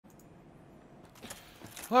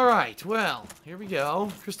Alright, well, here we go.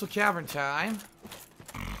 Crystal Cavern time.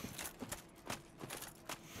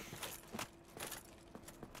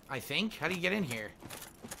 I think. How do you get in here?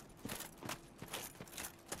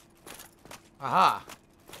 Aha.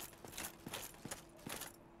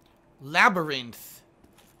 Labyrinth.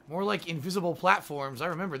 More like invisible platforms. I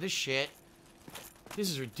remember this shit. This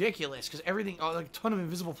is ridiculous, because everything... Oh, like a ton of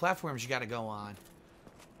invisible platforms you gotta go on.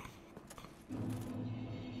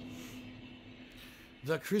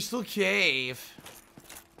 The Crystal Cave.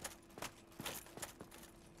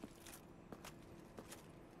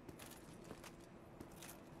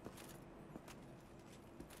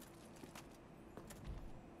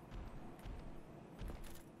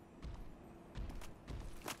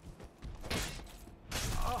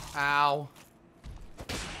 Ow.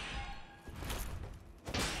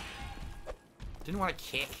 Didn't want to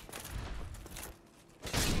kick.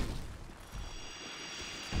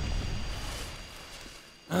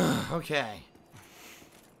 Okay.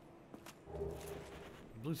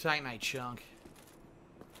 Blue Titanite chunk.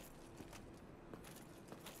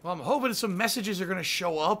 Well, I'm hoping some messages are going to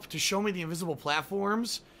show up to show me the invisible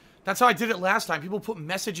platforms. That's how I did it last time. People put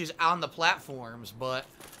messages on the platforms, but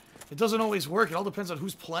it doesn't always work. It all depends on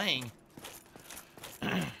who's playing.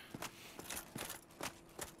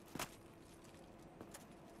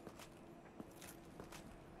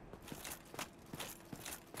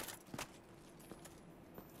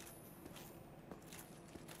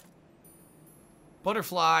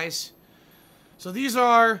 Butterflies. So these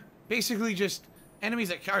are basically just enemies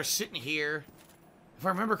that are sitting here. If I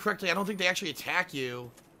remember correctly, I don't think they actually attack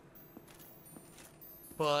you.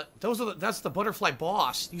 But that's the butterfly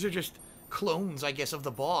boss. These are just clones, I guess, of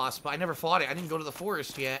the boss. But I never fought it. I didn't go to the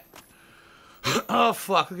forest yet. Oh,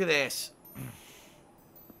 fuck. Look at this.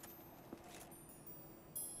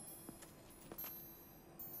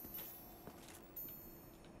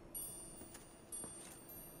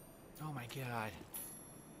 Oh, my God.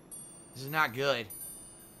 This is not good.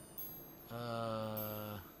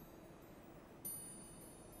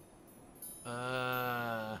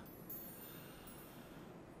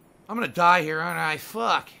 I'm gonna die here, aren't I?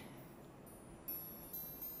 Fuck.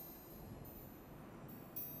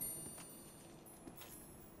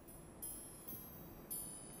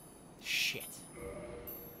 Shit.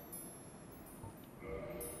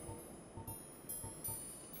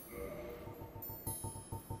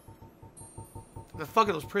 The fuck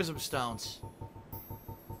are those prism stones?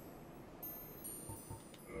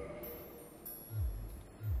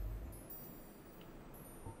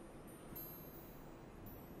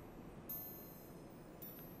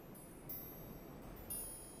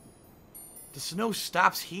 The snow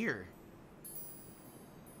stops here.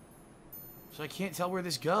 So I can't tell where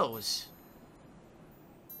this goes.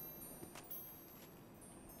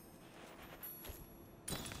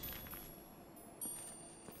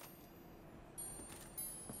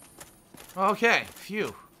 Okay,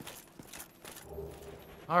 phew.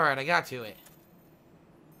 Alright, I got to it.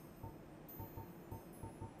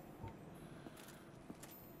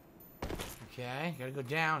 Okay, gotta go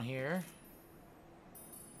down here.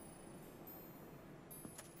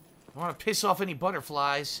 I don't want to piss off any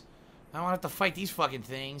butterflies. I don't want to have to fight these fucking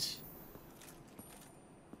things.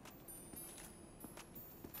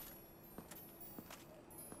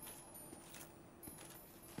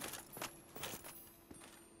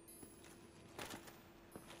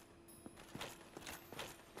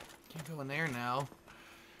 Can't go in there now.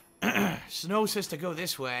 Snow says to go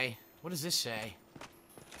this way. What does this say?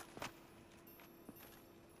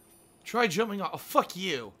 Try jumping off. Oh, fuck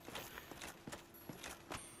you.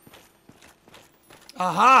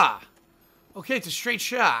 Aha! Okay, it's a straight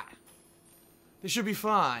shot. This should be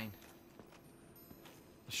fine.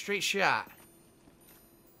 A straight shot.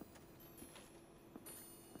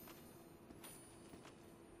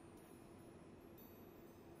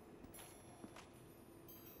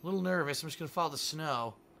 A little nervous. I'm just gonna follow the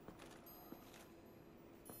snow.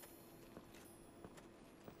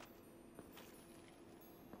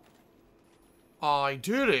 I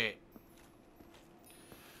did it!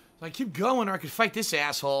 I keep going, or I could fight this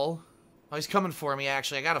asshole. Oh, he's coming for me,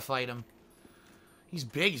 actually. I gotta fight him. He's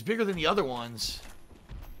big. He's bigger than the other ones.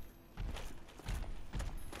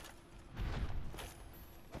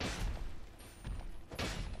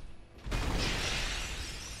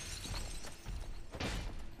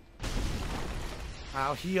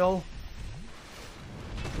 I'll heal.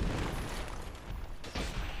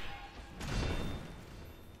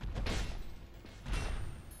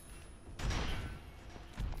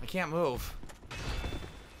 Can't move.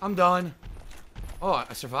 I'm done. Oh,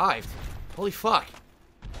 I survived. Holy fuck.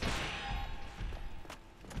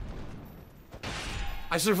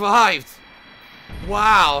 I survived.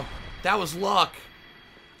 Wow. That was luck.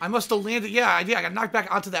 I must have landed. Yeah, I did. I got knocked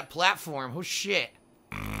back onto that platform. Oh, shit.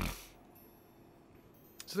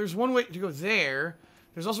 So there's one way to go there.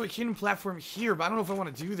 There's also a hidden platform here, but I don't know if I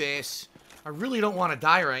want to do this. I really don't want to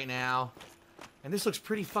die right now. And this looks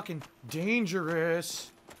pretty fucking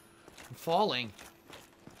dangerous. I'm falling.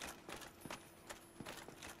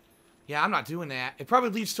 Yeah, I'm not doing that. It probably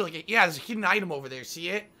leads to like, yeah, there's a hidden item over there. See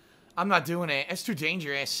it? I'm not doing it. It's too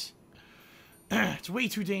dangerous. It's way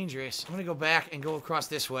too dangerous. I'm gonna go back and go across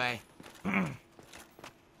this way.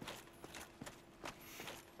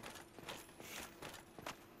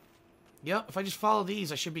 Yep, if I just follow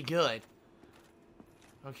these, I should be good.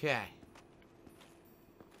 Okay.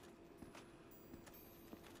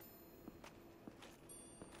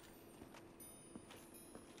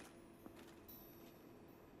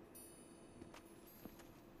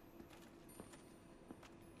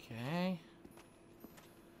 Okay.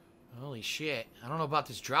 Holy shit. I don't know about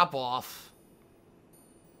this drop-off.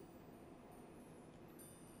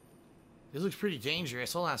 This looks pretty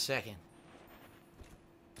dangerous. Hold on a second.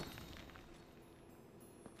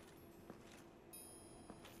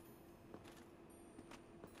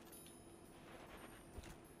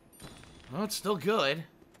 Well, it's still good.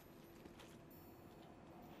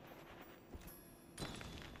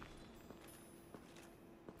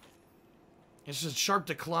 It's just a sharp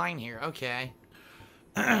decline here. Okay.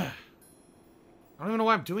 I don't even know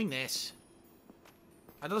why I'm doing this.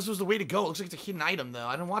 I thought this was the way to go. It looks like it's a hidden item, though.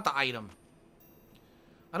 I don't want the item.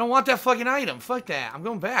 I don't want that fucking item. Fuck that. I'm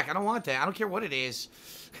going back. I don't want that. I don't care what it is.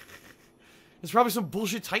 It's probably some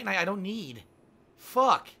bullshit Titanite I don't need.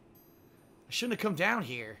 Fuck. I shouldn't have come down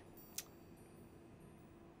here.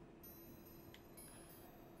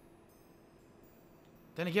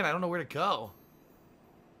 Then again, I don't know where to go.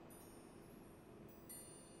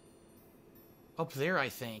 Up there, I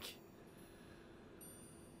think.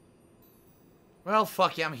 Well,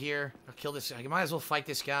 fuck yeah, I'm here. I'll kill this guy. I might as well fight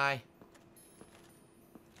this guy.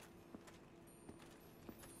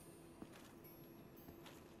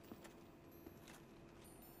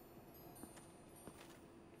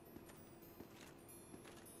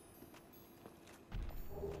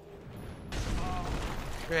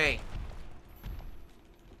 Great.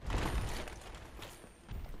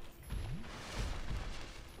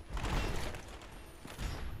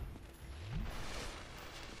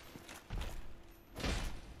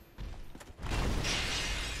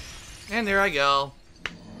 And there I go.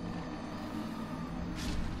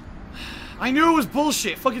 I knew it was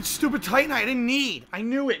bullshit. Fucking stupid Titanite I didn't need. I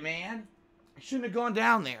knew it, man. I shouldn't have gone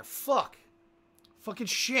down there. Fuck. Fucking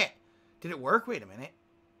shit. Did it work? Wait a minute.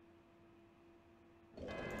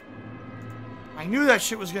 I knew that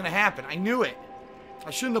shit was gonna happen. I knew it.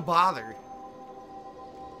 I shouldn't have bothered.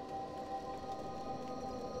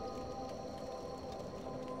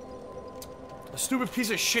 A stupid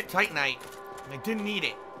piece of shit Titanite. I didn't need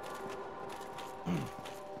it.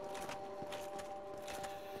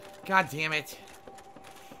 God damn it.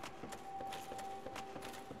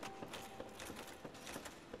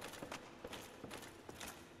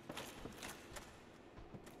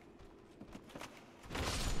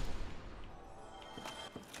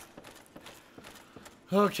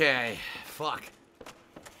 Okay, fuck.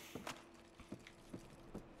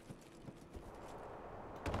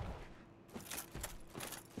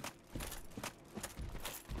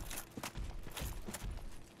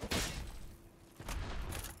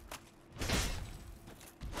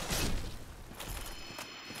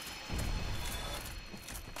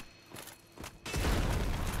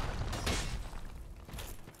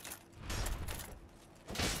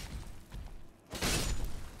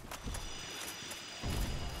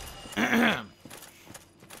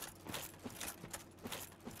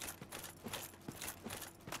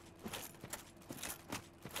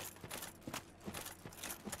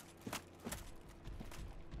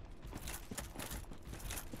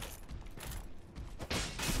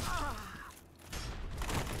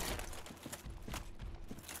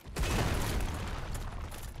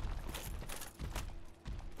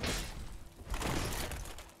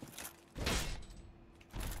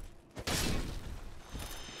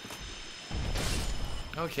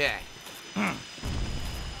 Okay.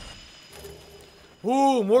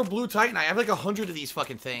 Ooh, more blue Titanite. I have like 100 of these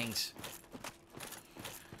fucking things.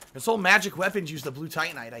 This whole magic weapons use the blue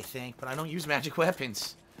Titanite, I think, but I don't use magic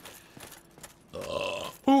weapons.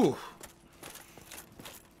 Ooh.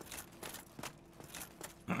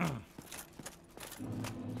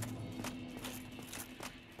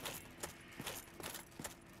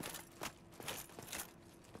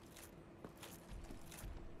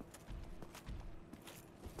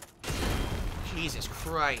 Jesus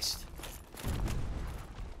Christ.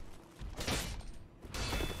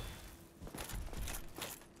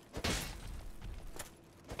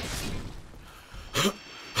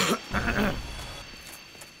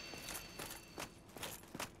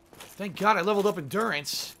 Thank God I leveled up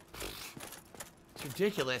endurance. It's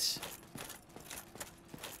ridiculous.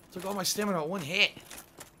 Took all my stamina at one hit.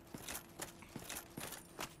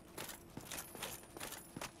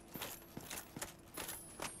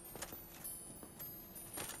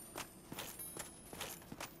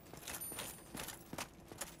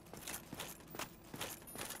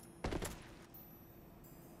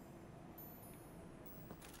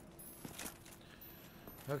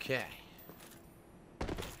 Okay.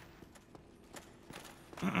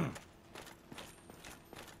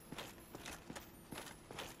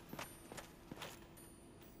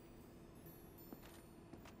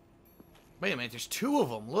 Wait a minute, there's two of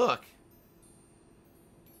them, look.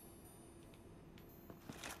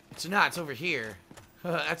 It's not, it's over here.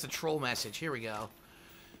 That's a troll message, here we go.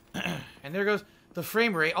 And there goes the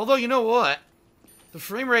frame rate. Although, you know what? The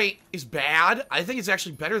frame rate is bad. I think it's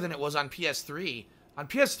actually better than it was on PS3. On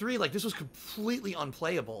PS3, like, this was completely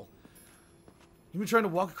unplayable. Even trying to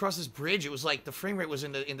walk across this bridge, it was like the frame rate was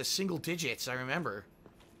in the single digits, I remember.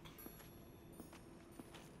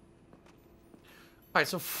 Alright,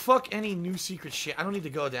 so fuck any new secret shit. I don't need to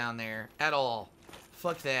go down there at all.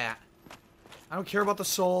 Fuck that. I don't care about the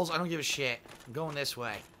souls. I don't give a shit. I'm going this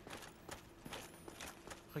way.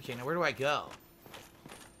 Okay, now where do I go?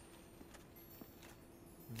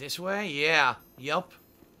 This way? Yeah. Yup.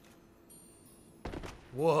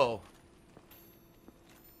 Whoa.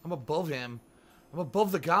 I'm above him. I'm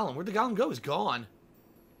above the golem. Where'd the golem go? He's gone.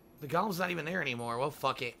 The golem's not even there anymore. Well,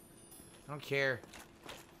 fuck it. I don't care.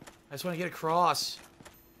 I just want to get across.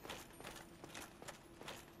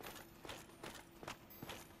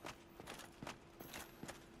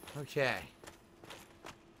 Okay.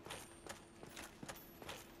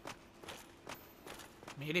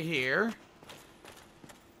 Made it here.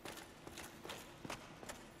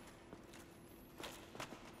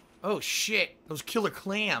 Oh, shit. Those killer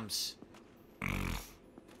clams.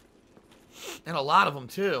 And a lot of them,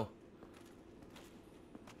 too.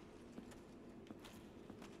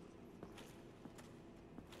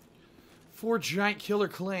 Four giant killer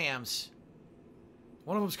clams.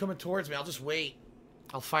 One of them's coming towards me. I'll just wait.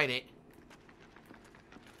 I'll fight it.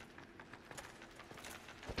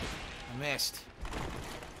 I missed.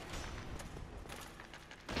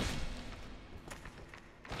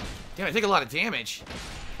 Damn, I take a lot of damage.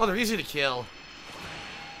 Oh, they're easy to kill.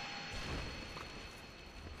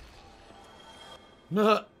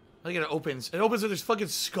 I think it opens. It opens and there's fucking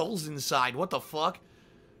skulls inside. What the fuck?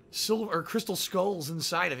 Silver or crystal skulls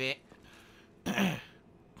inside of it.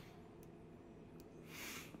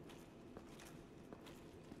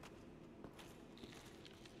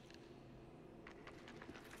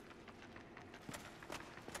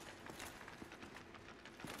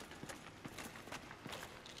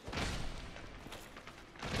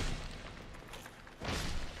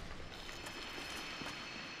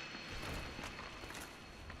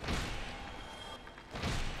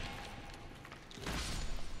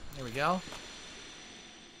 There we go.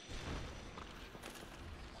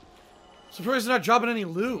 Surprised they're not dropping any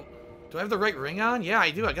loot. Do I have the right ring on? Yeah,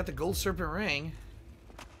 I do. I got the gold serpent ring.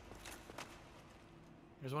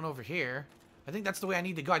 There's one over here. I think that's the way I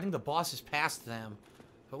need to go. I think the boss is past them.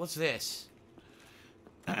 But what's this?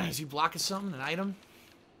 Is he blocking something? An item?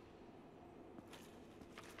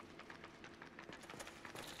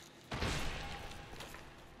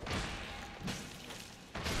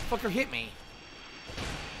 Fucker hit me.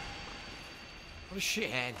 What a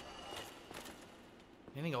shithead.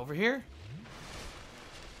 Anything over here?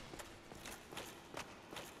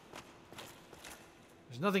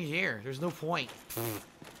 There's nothing here. There's no point.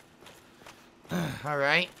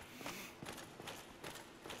 Alright.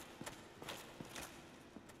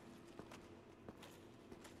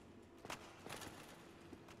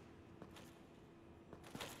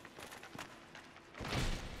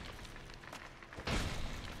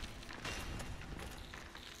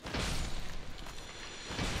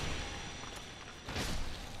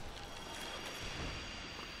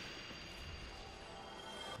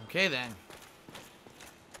 Okay, then.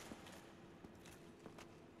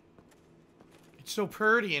 It's so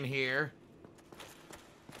pretty in here.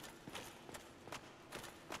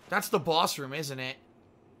 That's the boss room, isn't it?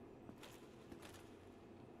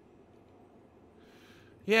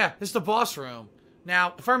 Yeah, it's the boss room.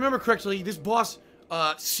 Now, if I remember correctly, this boss,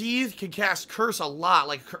 Seethe, can cast Curse a lot,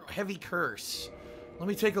 like heavy Curse. Let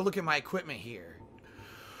me take a look at my equipment here.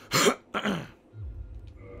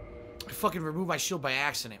 If fucking remove my shield by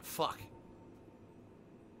accident. Fuck.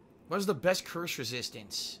 What is the best curse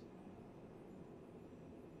resistance?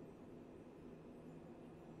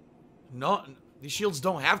 No, these shields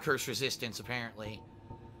don't have curse resistance, apparently.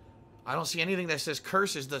 I don't see anything that says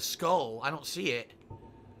curse is the skull. I don't see it.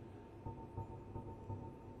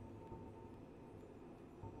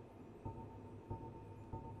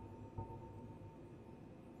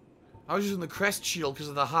 I was using the crest shield because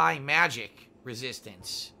of the high magic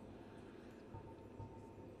resistance.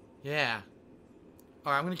 Yeah.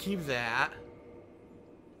 Alright, I'm going to keep that.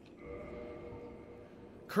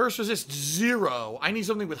 Curse resist 0. I need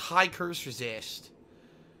something with high curse resist.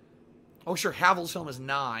 Oh, sure, Havel's helm is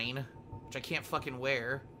 9, which I can't fucking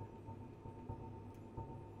wear.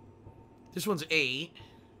 This one's 8.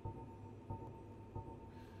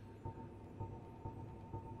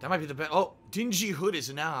 That might be the best. Oh, Dingy Hood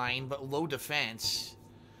is 9, but low defense.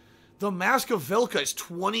 The Mask of Velka is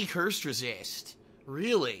 20 curse resist.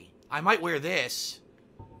 Really? I might wear this.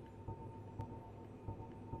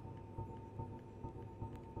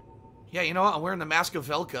 Yeah, you know what? I'm wearing the Mask of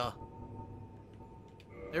Velka.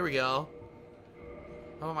 There we go.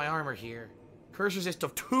 How about my armor here? Curse resist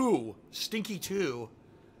of 2. Stinky 2.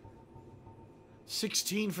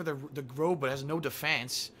 16 for the robe, but has no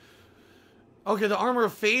defense. Okay, the armor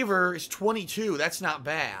of favor is 22. That's not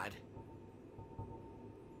bad.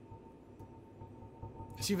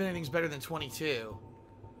 Let's see if anything's better than 22.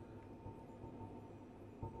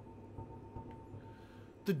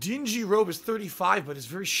 The dingy robe is 35, but it's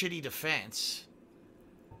very shitty defense.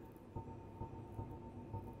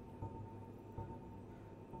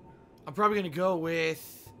 I'm probably going to go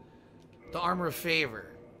with the armor of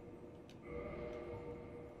favor.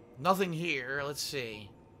 Nothing here. Let's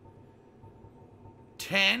see.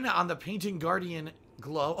 10 on the Painting Guardian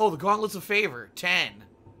glove. Oh, the Gauntlets of Favor. 10.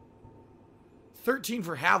 13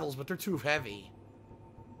 for Havel's, but they're too heavy.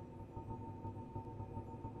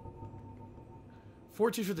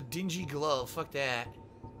 14 for the Dingy Glove. Fuck that.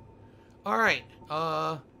 Alright.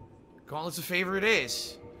 Gauntlets of Favor it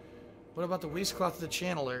is. What about the Waistcloth of the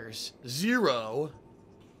Channelers? 0.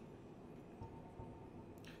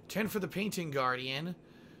 10 for the Painting Guardian.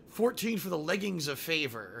 14 for the Leggings of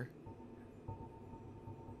Favor.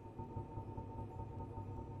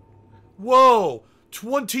 Whoa!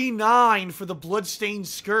 29 for the Bloodstained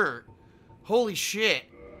Skirt. Holy shit.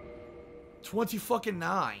 20 fucking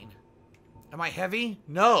 9. Am I heavy?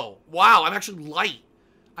 No. Wow, I'm actually light.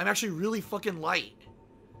 I'm actually really fucking light.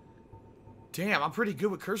 Damn, I'm pretty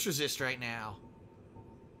good with curse resist right now.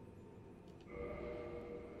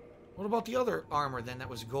 What about the other armor then that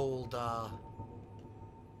was gold? Oh.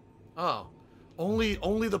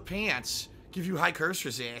 Only the pants give you high curse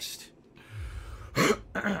resist.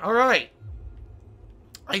 Alright.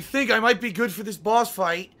 I think I might be good for this boss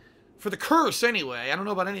fight. For the curse, anyway. I don't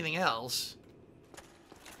know about anything else.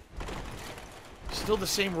 Still the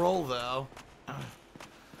same roll, though.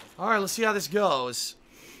 Alright, let's see how this goes.